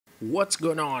What's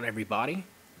going on, everybody?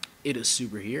 It is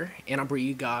Super here, and I'm bringing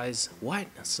you guys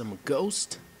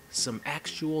some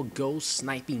actual ghost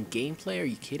sniping gameplay. Are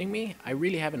you kidding me? I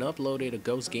really haven't uploaded a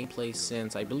ghost gameplay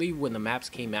since I believe when the maps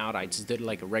came out. I just did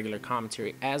like a regular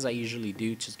commentary, as I usually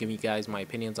do, just giving you guys my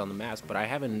opinions on the maps. But I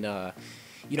haven't, I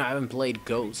haven't played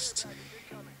Ghost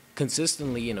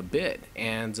consistently in a bit,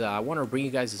 and I want to bring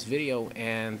you guys this video.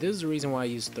 And this is the reason why I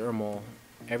use thermal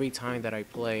every time that I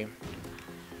play.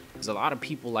 Because a lot of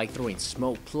people like throwing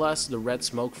smoke, plus the red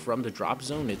smoke from the drop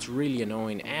zone. It's really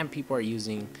annoying, and people are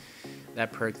using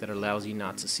that perk that allows you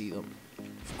not to see them,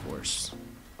 of course.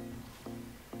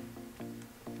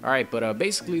 Alright, but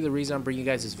basically the reason I'm bringing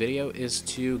you guys this video is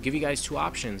to give you guys two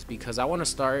options, because I want to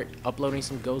start uploading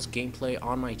some Ghost gameplay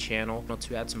on my channel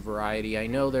to add some variety. I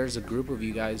know there's a group of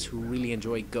you guys who really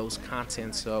enjoy Ghost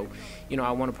content, so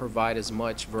I want to provide as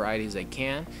much variety as I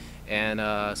can. And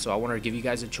so I want to give you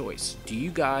guys a choice. Do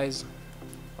you guys...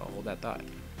 Oh, hold that thought.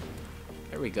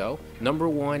 There we go. Number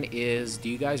one is, do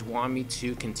you guys want me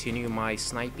to continue my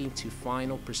Sniping to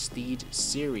Final Prestige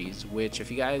series? Which,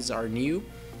 if you guys are new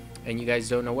and you guys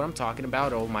don't know what I'm talking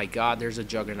about, oh my god, there's a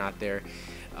juggernaut there.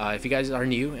 If you guys are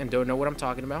new and don't know what I'm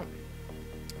talking about,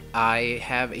 I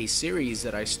have a series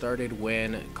that I started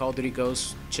when Call of Duty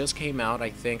Ghosts just came out.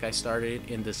 I think I started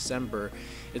it in December.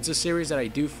 It's a series that I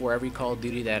do for every Call of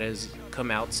Duty that has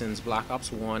come out since Black Ops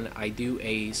 1. I do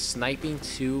a Sniping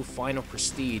to Final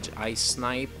Prestige.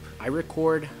 I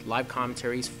record live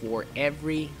commentaries for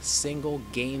every single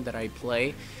game that I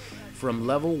play, from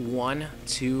level 1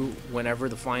 to whenever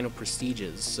the Final Prestige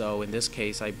is. So in this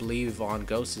case, I believe on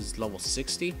Ghost is level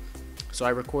 60. So I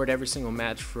record every single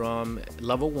match from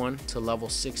level 1 to level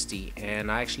 60,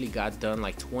 and I actually got done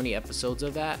like 20 episodes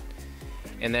of that.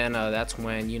 And then that's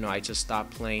when, I just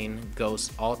stopped playing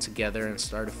Ghost altogether and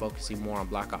started focusing more on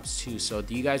Black Ops 2. So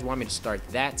do you guys want me to start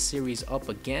that series up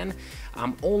again?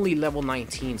 I'm only level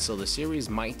 19, so the series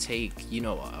might take,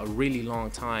 a really long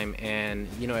time. And,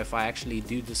 if I actually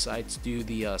do decide to do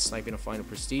the Sniping of Final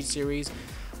Prestige series,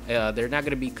 they're not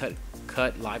going to be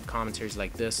cut live commentaries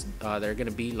like this. They're going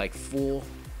to be like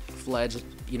full-fledged,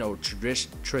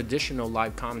 traditional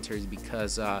live commentaries,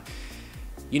 because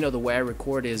the way I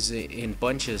record is in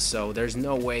bunches, so there's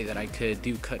no way that I could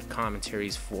do cut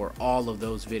commentaries for all of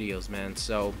those videos, man.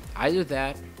 So either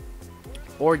that,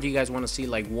 or do you guys want to see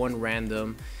like one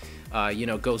random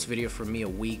Ghost video from me a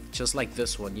week, just like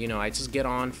this one? I just get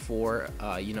on for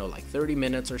like 30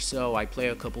 minutes or so. I play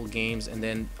a couple games, and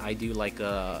then I do like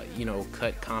a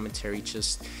cut commentary,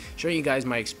 just showing you guys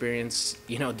my experience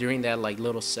during that like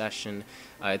little session.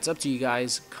 It's up to you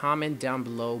guys. Comment down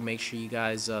below, make sure you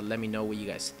guys let me know what you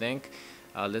guys think.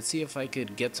 Let's see if I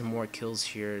could get some more kills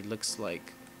here. It looks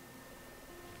like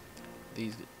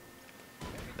these...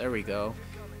 There we go.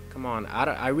 Come on,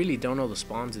 I really don't know the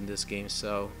spawns in this game,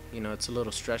 so it's a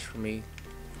little stretch for me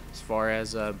as far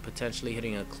as potentially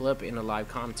hitting a clip in a live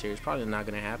commentary. It's probably not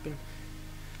going to happen,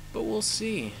 but we'll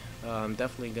see. I'm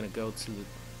definitely going to go to the...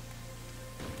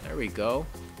 There we go.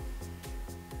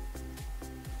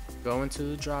 Go into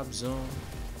the drop zone.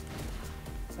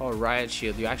 Oh, Riot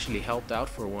Shield, you actually helped out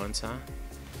for once, huh?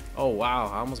 Oh wow,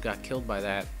 I almost got killed by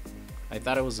that. I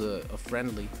thought it was a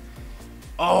friendly.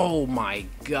 Oh my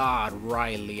god,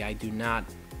 Riley. I do not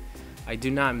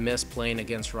miss playing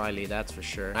against Riley, that's for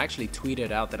sure. I actually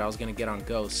tweeted out that I was gonna get on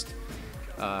Ghost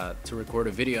to record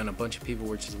a video, and a bunch of people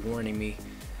were just warning me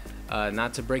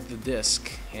not to break the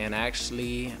disc, and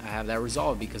actually I have that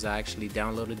resolved because I actually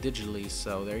downloaded digitally,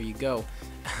 so there you go.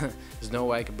 There's no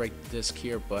way I could break the disc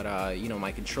here, but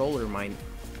my controller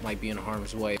might be in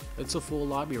harm's way. It's a full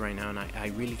lobby right now, and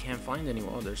I really can't find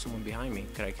anyone. Oh, there's someone behind me.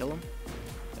 Could I kill him?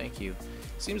 Thank you.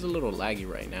 Seems a little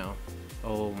laggy right now.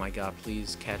 Oh my god,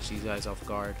 please catch these guys off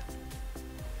guard.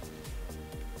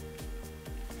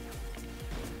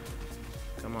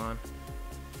 Come on.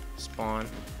 Spawn.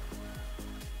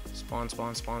 Spawn,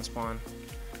 spawn, spawn, spawn.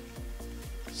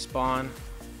 Spawn.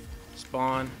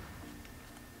 Spawn.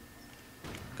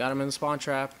 Got him in the spawn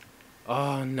trap.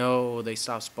 Oh no, they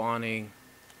stopped spawning.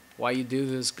 Why you do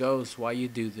this, Ghost? Why you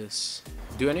do this?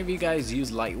 Do any of you guys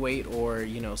use lightweight or,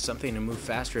 something to move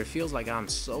faster? It feels like I'm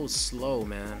so slow,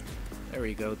 man. There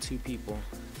we go, 2 people.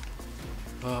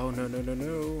 Oh, no, no, no,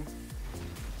 no.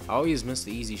 I always miss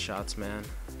the easy shots, man.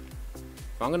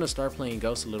 If I'm going to start playing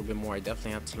Ghost a little bit more, I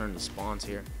definitely have to learn the spawns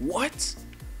here. What?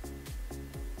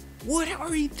 What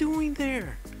are you doing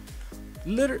there?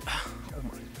 Literally... Oh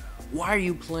my... Why are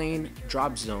you playing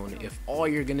Drop Zone if all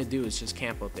you're gonna do is just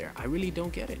camp up there? I really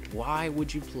don't get it. Why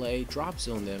would you play Drop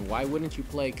Zone then? Why wouldn't you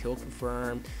play Kill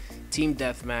Confirmed, team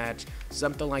deathmatch,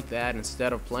 something like that,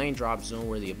 instead of playing drop zone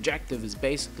where the objective is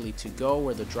basically to go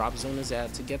where the drop zone is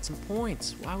at to get some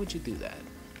points. Why would you do that?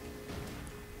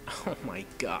 Oh my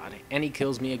god, and he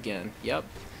kills me again. Yep,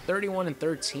 31 and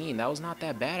 13. That was not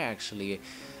that bad actually.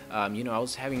 You know, I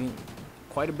was having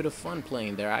quite a bit of fun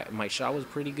playing there. My shot was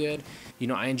pretty good. You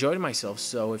know, I enjoyed myself.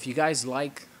 So if you guys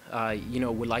like, you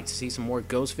know, would like to see some more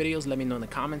Ghost videos, let me know in the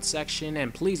comments section,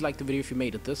 and please like the video if you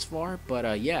made it this far.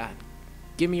 But yeah,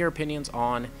 give me your opinions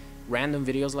on random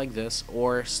videos like this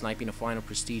or sniping a final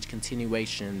prestige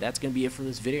continuation. That's gonna be it for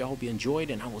this video. I hope you enjoyed,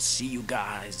 and I will see you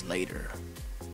guys later.